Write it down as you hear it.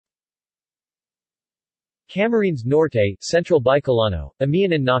Camarines Norte, Central Bicolano,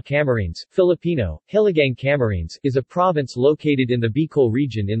 Amianan na Camarines, Filipino, Hiligang Camarines, is a province located in the Bicol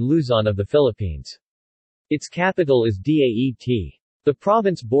region in Luzon of the Philippines. Its capital is Daet. The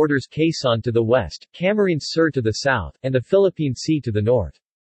province borders Quezon to the west, Camarines Sur to the south, and the Philippine Sea to the north.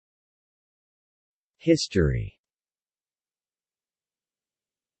 History.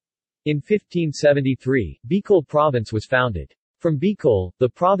 In 1573, Bicol Province was founded. From Bicol, the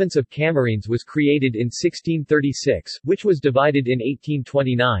province of Camarines was created in 1636, which was divided in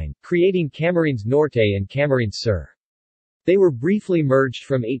 1829, creating Camarines Norte and Camarines Sur. They were briefly merged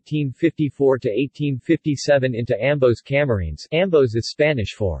from 1854 to 1857 into Ambos Camarines. Ambos is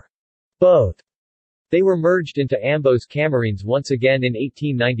Spanish for both. They were merged into Ambos Camarines once again in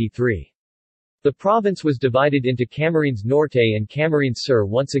 1893. The province was divided into Camarines Norte and Camarines Sur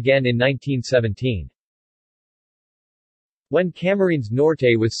once again in 1917. When Camarines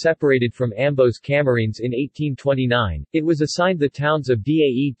Norte was separated from Ambos Camarines in 1829, it was assigned the towns of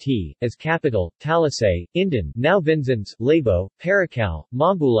Daet, as capital, Talisay, Indan, now Vinzons, Labo, Paracal,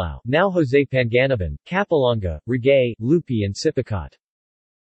 Mambulao, now Jose Panganiban, Capolonga, Regay, Lupi and Sipacat.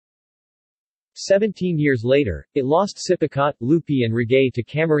 17 years later, it lost Sipacat, Lupi and Regay to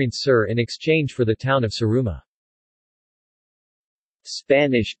Camarines Sur in exchange for the town of Saruma.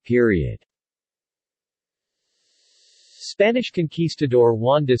 Spanish period. Spanish conquistador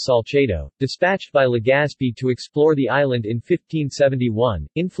Juan de Salcedo, dispatched by Legazpi to explore the island in 1571,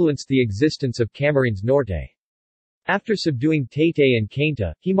 influenced the existence of Camarines Norte. After subduing Taytay and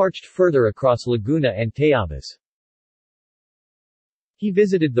Cainta, he marched further across Laguna and Tayabas. He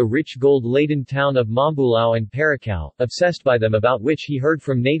visited the rich gold-laden town of Mambulao and Paracal, obsessed by them, about which he heard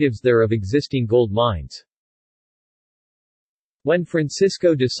from natives there of existing gold mines. When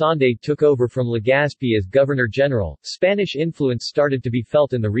Francisco de Sande took over from Legazpi as Governor-General, Spanish influence started to be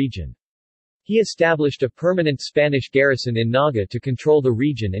felt in the region. He established a permanent Spanish garrison in Naga to control the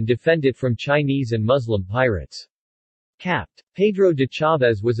region and defend it from Chinese and Muslim pirates. Capt. Pedro de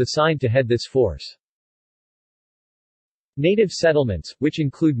Chavez was assigned to head this force. Native settlements, which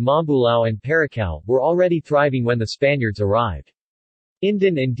include Mambulao and Paracal, were already thriving when the Spaniards arrived.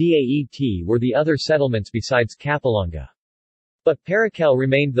 Indan and Daet were the other settlements besides Capolonga. But Paracal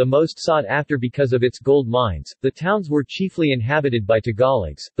remained the most sought after because of its gold mines. The towns were chiefly inhabited by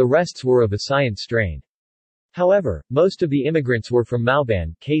Tagalogs, the rests were of Visayan strain. However, most of the immigrants were from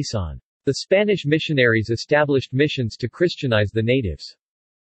Mauban, Quezon. The Spanish missionaries established missions to Christianize the natives.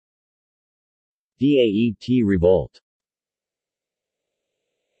 Daet Revolt.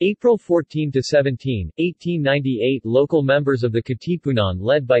 April 14–17, 1898. Local members of the Katipunan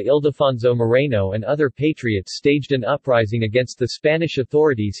led by Ildefonso Moreno and other patriots staged an uprising against the Spanish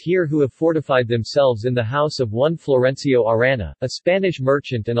authorities here, who have fortified themselves in the house of one Florencio Arana, a Spanish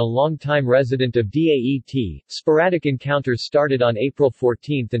merchant and a long-time resident of Daet. Sporadic encounters started on April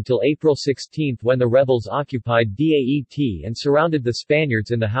 14 until April 16 when the rebels occupied Daet and surrounded the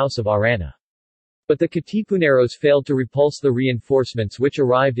Spaniards in the house of Arana. But the Katipuneros failed to repulse the reinforcements which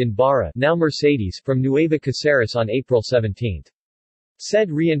arrived in Barra, now Mercedes, from Nueva Caceres on April 17. Said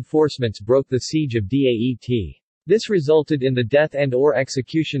reinforcements broke the siege of Daet. This resulted in the death and/or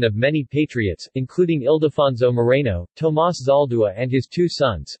execution of many patriots, including Ildefonso Moreno, Tomas Zaldua and his two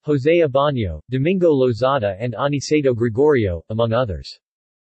sons, José Abano, Domingo Lozada and Aniceto Gregorio, among others.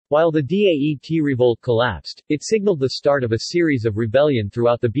 While the Daet revolt collapsed, it signaled the start of a series of rebellion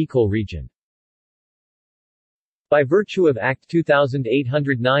throughout the Bicol region. By virtue of Act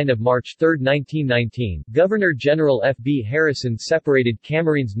 2809 of March 3, 1919, Governor-General F. B. Harrison separated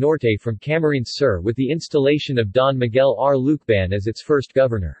Camarines Norte from Camarines Sur with the installation of Don Miguel R. Lucban as its first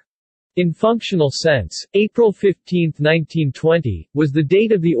governor. In functional sense, April 15, 1920, was the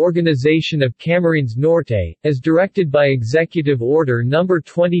date of the organization of Camarines Norte, as directed by Executive Order No.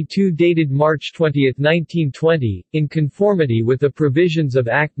 22 dated March 20, 1920, in conformity with the provisions of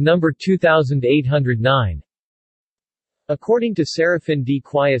Act No. 2809. According to Serafin D.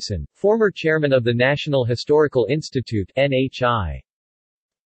 Quiason, former chairman of the National Historical Institute (NHI).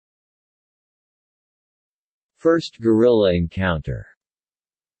 First guerrilla encounter.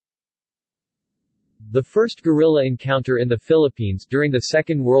 The first guerrilla encounter in the Philippines during the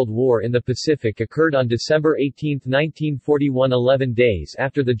Second World War in the Pacific occurred on December 18, 1941, 11 days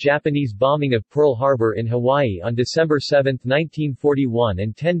after the Japanese bombing of Pearl Harbor in Hawaii on December 7, 1941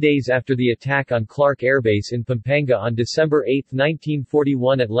 and 10 days after the attack on Clark Air Base in Pampanga on December 8,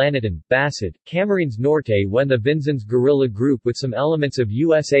 1941 at Lanitan, Bassett, Camarines Norte, when the Vinzons guerrilla group with some elements of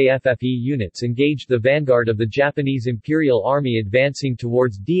USAFFE units engaged the vanguard of the Japanese Imperial Army advancing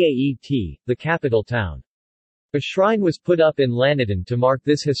towards Daet, the capital town. A shrine was put up in Lanitan to mark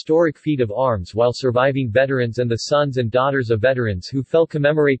this historic feat of arms while surviving veterans and the sons and daughters of veterans who fell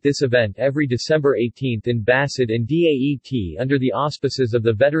commemorate this event every December 18 in Basid and Daet under the auspices of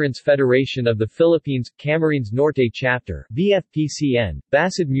the Veterans Federation of the Philippines, Camarines Norte Chapter, VFPCN,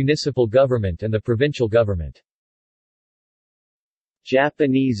 Basid Municipal Government and the Provincial Government.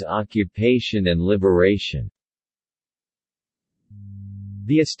 Japanese occupation and liberation.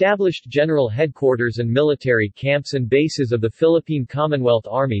 The established general headquarters and military camps and bases of the Philippine Commonwealth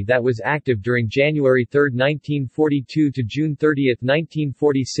Army that was active during January 3, 1942 to June 30,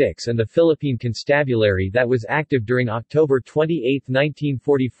 1946 and the Philippine Constabulary that was active during October 28,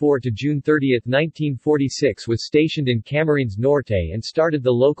 1944 to June 30, 1946 was stationed in Camarines Norte and started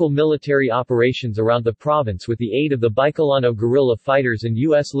the local military operations around the province with the aid of the Bicolano guerrilla fighters and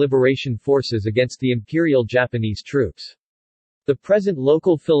U.S. liberation forces against the Imperial Japanese troops. The present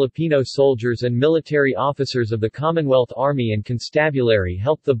local Filipino soldiers and military officers of the Commonwealth Army and Constabulary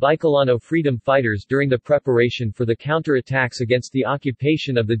helped the Bicolano freedom fighters during the preparation for the counterattacks against the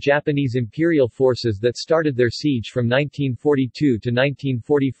occupation of the Japanese imperial forces that started their siege from 1942 to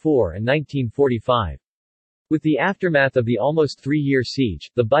 1944 and 1945. With the aftermath of the almost 3-year siege,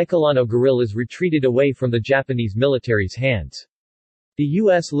 the Bicolano guerrillas retreated away from the Japanese military's hands. The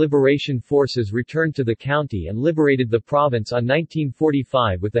U.S. Liberation Forces returned to the county and liberated the province on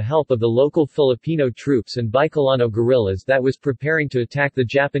 1945 with the help of the local Filipino troops and Bicolano guerrillas that was preparing to attack the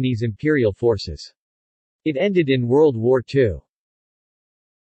Japanese imperial forces. It ended in World War II.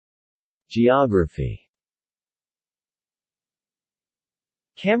 Geography.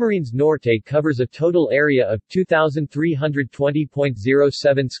 Camarines Norte covers a total area of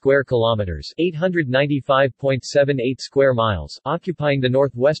 2,320.07 square kilometers, 895.78 square miles, occupying the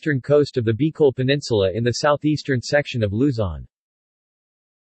northwestern coast of the Bicol Peninsula in the southeastern section of Luzon.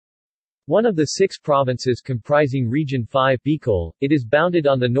 One of the 6 provinces comprising Region 5 Bicol, it is bounded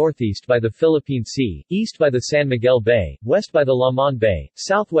on the northeast by the Philippine Sea, east by the San Miguel Bay, west by the Lamon Bay,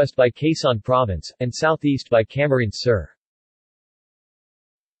 southwest by Quezon Province, and southeast by Camarines Sur.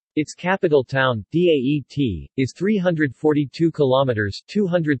 Its capital town, Daet, is 342 kilometers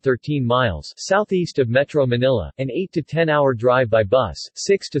 213 miles southeast of Metro Manila, an 8 to 10 hour drive by bus,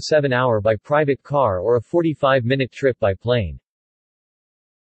 6 to 7 hour by private car or a 45-minute trip by plane.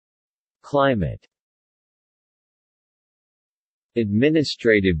 Climate.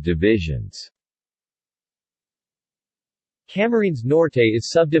 Administrative divisions. Camarines Norte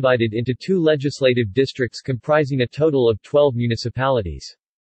is subdivided into 2 legislative districts comprising a total of 12 municipalities.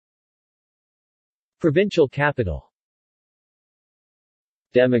 Provincial capital.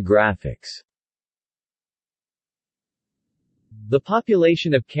 Demographics. The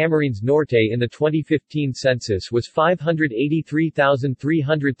population of Camarines Norte in the 2015 census was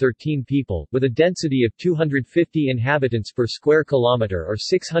 583,313 people, with a density of 250 inhabitants per square kilometer or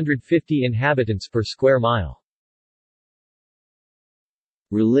 650 inhabitants per square mile.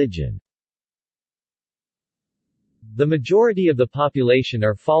 Religion. The majority of the population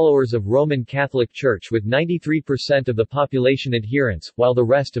are followers of Roman Catholic Church with 93% of the population adherents, while the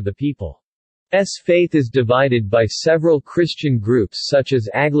rest of the people's faith is divided by several Christian groups such as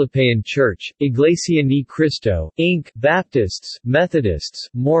Aglapayan Church, Iglesia ni Cristo, Inc., Baptists, Methodists,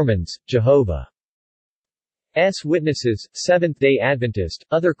 Mormons, Jehovah's Witnesses, Seventh-day Adventist,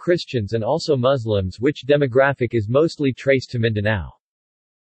 other Christians and also Muslims, which demographic is mostly traced to Mindanao.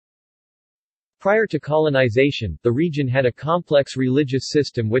 Prior to colonization, the region had a complex religious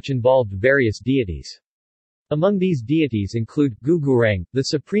system which involved various deities. Among these deities include, Gugurang, the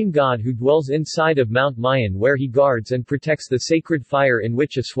supreme god who dwells inside of Mount Mayon where he guards and protects the sacred fire in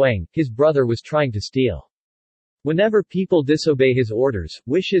which Aswang, his brother, was trying to steal. Whenever people disobey his orders,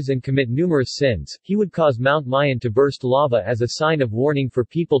 wishes and commit numerous sins, he would cause Mount Mayon to burst lava as a sign of warning for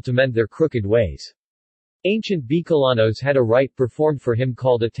people to mend their crooked ways. Ancient Bicolanos had a rite performed for him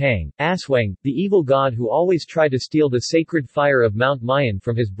called Atang, Aswang, the evil god who always tried to steal the sacred fire of Mount Mayon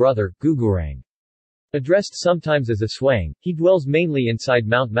from his brother, Gugurang. Addressed sometimes as Aswang, he dwells mainly inside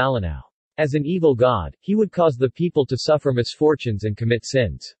Mount Malinao. As an evil god, he would cause the people to suffer misfortunes and commit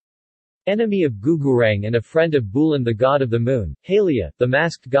sins. Enemy of Gugurang and a friend of Bulan the god of the moon, Halia, the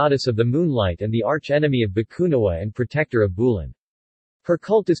masked goddess of the moonlight and the arch-enemy of Bakunawa and protector of Bulan. Her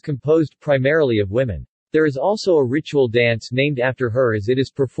cult is composed primarily of women. There is also a ritual dance named after her as it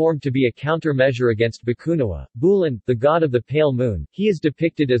is performed to be a countermeasure against Bakunawa. Bulan, the god of the pale moon, he is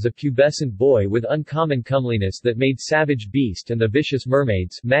depicted as a pubescent boy with uncommon comeliness that made savage beast and the vicious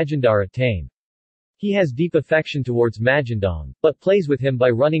mermaids, Magandara, tame. He has deep affection towards Magandang, but plays with him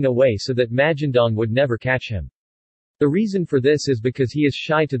by running away so that Magandang would never catch him. The reason for this is because he is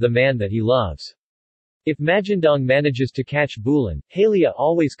shy to the man that he loves. If Majandong manages to catch Bulan, Halia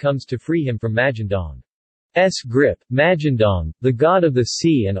always comes to free him from Majandong's grip. Majandong, the god of the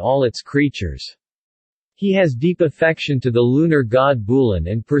sea and all its creatures. He has deep affection to the lunar god Bulan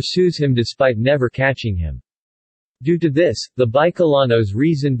and pursues him despite never catching him. Due to this, the Bicolanos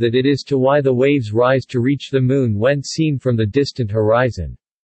reasoned that it is to why the waves rise to reach the moon when seen from the distant horizon.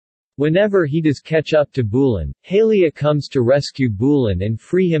 Whenever he does catch up to Bulan, Halia comes to rescue Bulan and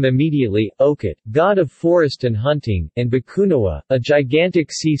free him immediately. Okut, god of forest and hunting, and Bakunawa, a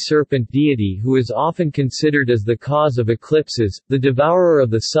gigantic sea serpent deity who is often considered as the cause of eclipses, the devourer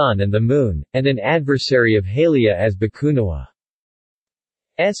of the sun and the moon, and an adversary of Halia as Bakunawa.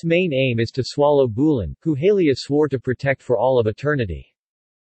 S main aim is to swallow Bulan, who Halia swore to protect for all of eternity.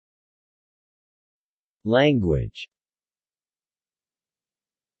 Language.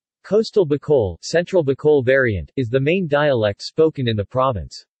 Coastal Bicol, Central Bicol variant, is the main dialect spoken in the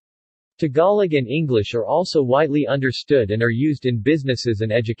province. Tagalog and English are also widely understood and are used in businesses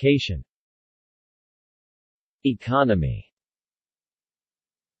and education. Economy.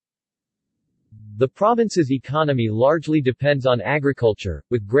 The province's economy largely depends on agriculture,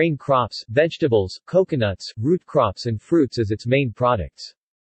 with grain crops, vegetables, coconuts, root crops and fruits as its main products.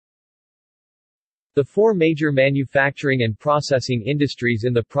 The four major manufacturing and processing industries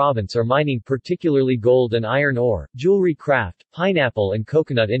in the province are mining, particularly gold and iron ore, jewelry craft, pineapple and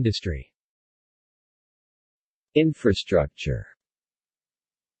coconut industry. Infrastructure.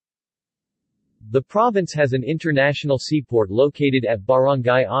 The province has an international seaport located at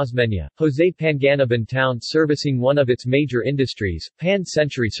Barangay Osmeña, Jose Panganiban town, servicing one of its major industries,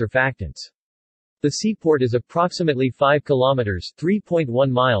 Pan-Century Surfactants. The seaport is approximately 5 kilometers (3.1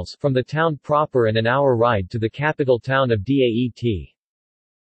 miles) from the town proper and an hour ride to the capital town of Daet.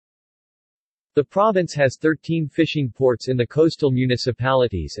 The province has 13 fishing ports in the coastal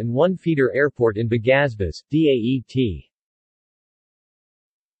municipalities and one feeder airport in Bagazbas, Daet.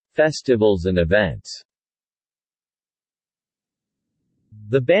 Festivals and events.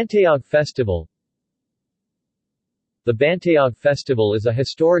 The Bantayog Festival. The Bantayog Festival is a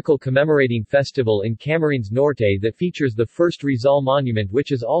historical commemorating festival in Camarines Norte that features the first Rizal monument,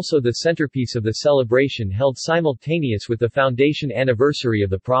 which is also the centerpiece of the celebration, held simultaneous with the foundation anniversary of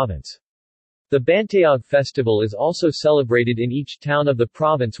the province. The Bantayog Festival is also celebrated in each town of the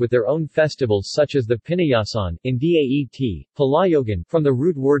province with their own festivals, such as the Pinayasan in Daet, Palayogan from the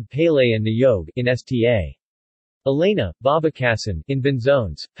root word Pele and Niyog in Sta. Elena, Babakasan in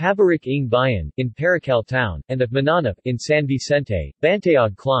Benzones, Pabarik ng Bayan in Paracal Town, and of Mananap in San Vicente.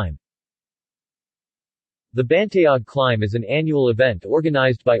 Bantayog Climb. The Bantayog Climb is an annual event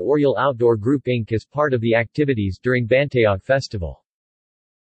organized by Oriel Outdoor Group Inc. as part of the activities during Bantayog Festival.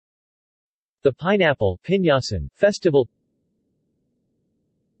 The Pineapple Pinyasan Festival.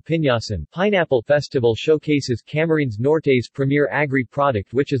 Pinyasan Pineapple Festival showcases Camarines Norte's premier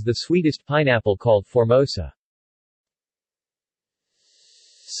agri-product, which is the sweetest pineapple called Formosa.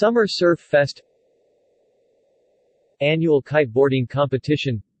 Summer Surf Fest. Annual kiteboarding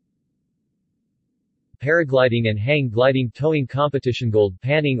competition. Paragliding and hang gliding towing competition. Gold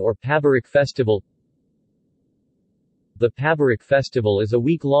Panning or Pabarik Festival. The Pabarik Festival is a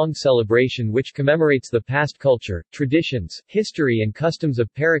week-long celebration which commemorates the past culture, traditions, history and customs of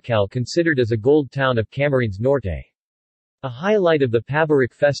Paracal, considered as a gold town of Camarines Norte. A highlight of the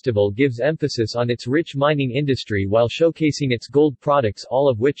Pabarik Festival gives emphasis on its rich mining industry while showcasing its gold products, all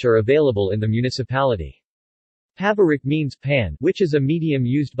of which are available in the municipality. Pabarik means pan, which is a medium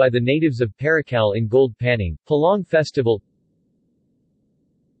used by the natives of Paracal in gold panning. Palong Festival.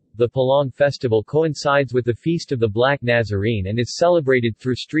 The Palong Festival coincides with the Feast of the Black Nazarene and is celebrated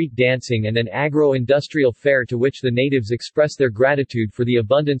through street dancing and an agro-industrial fair to which the natives express their gratitude for the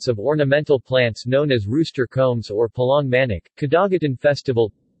abundance of ornamental plants known as rooster combs or Palong Manik. Kadagatan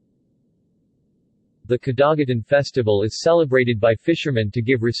Festival. The Kadagatan Festival is celebrated by fishermen to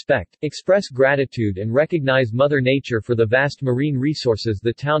give respect, express gratitude and recognize Mother Nature for the vast marine resources.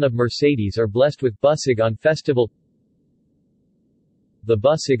 The town of Mercedes are blessed with Busigon Festival. The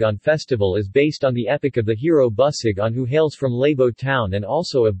Busigon Festival is based on the epic of the hero Busigon, who hails from Labo town and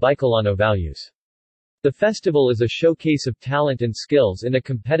also of Bicolano values. The festival is a showcase of talent and skills in a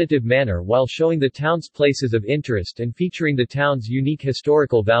competitive manner while showing the town's places of interest and featuring the town's unique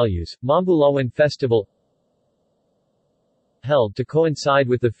historical values. Mambulawan Festival. Held to coincide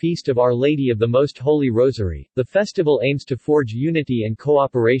with the Feast of Our Lady of the Most Holy Rosary, the festival aims to forge unity and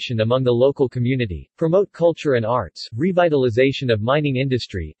cooperation among the local community, promote culture and arts, revitalization of mining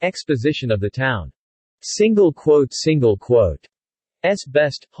industry, exposition of the town. S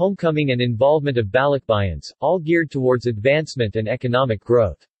best, homecoming and involvement of Balikbayans, all geared towards advancement and economic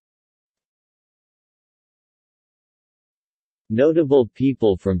growth. Notable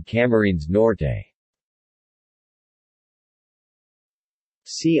people from Camarines Norte.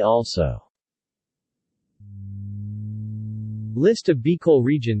 See also: List of Bicol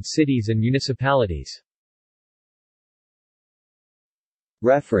region cities and municipalities.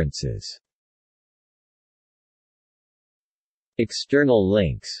 References. External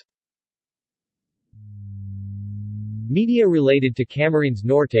links. Media related to Camarines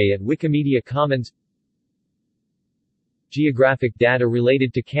Norte at Wikimedia Commons. Geographic data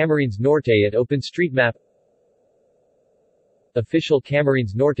related to Camarines Norte at OpenStreetMap. Official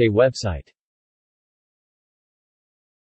Camarines Norte website.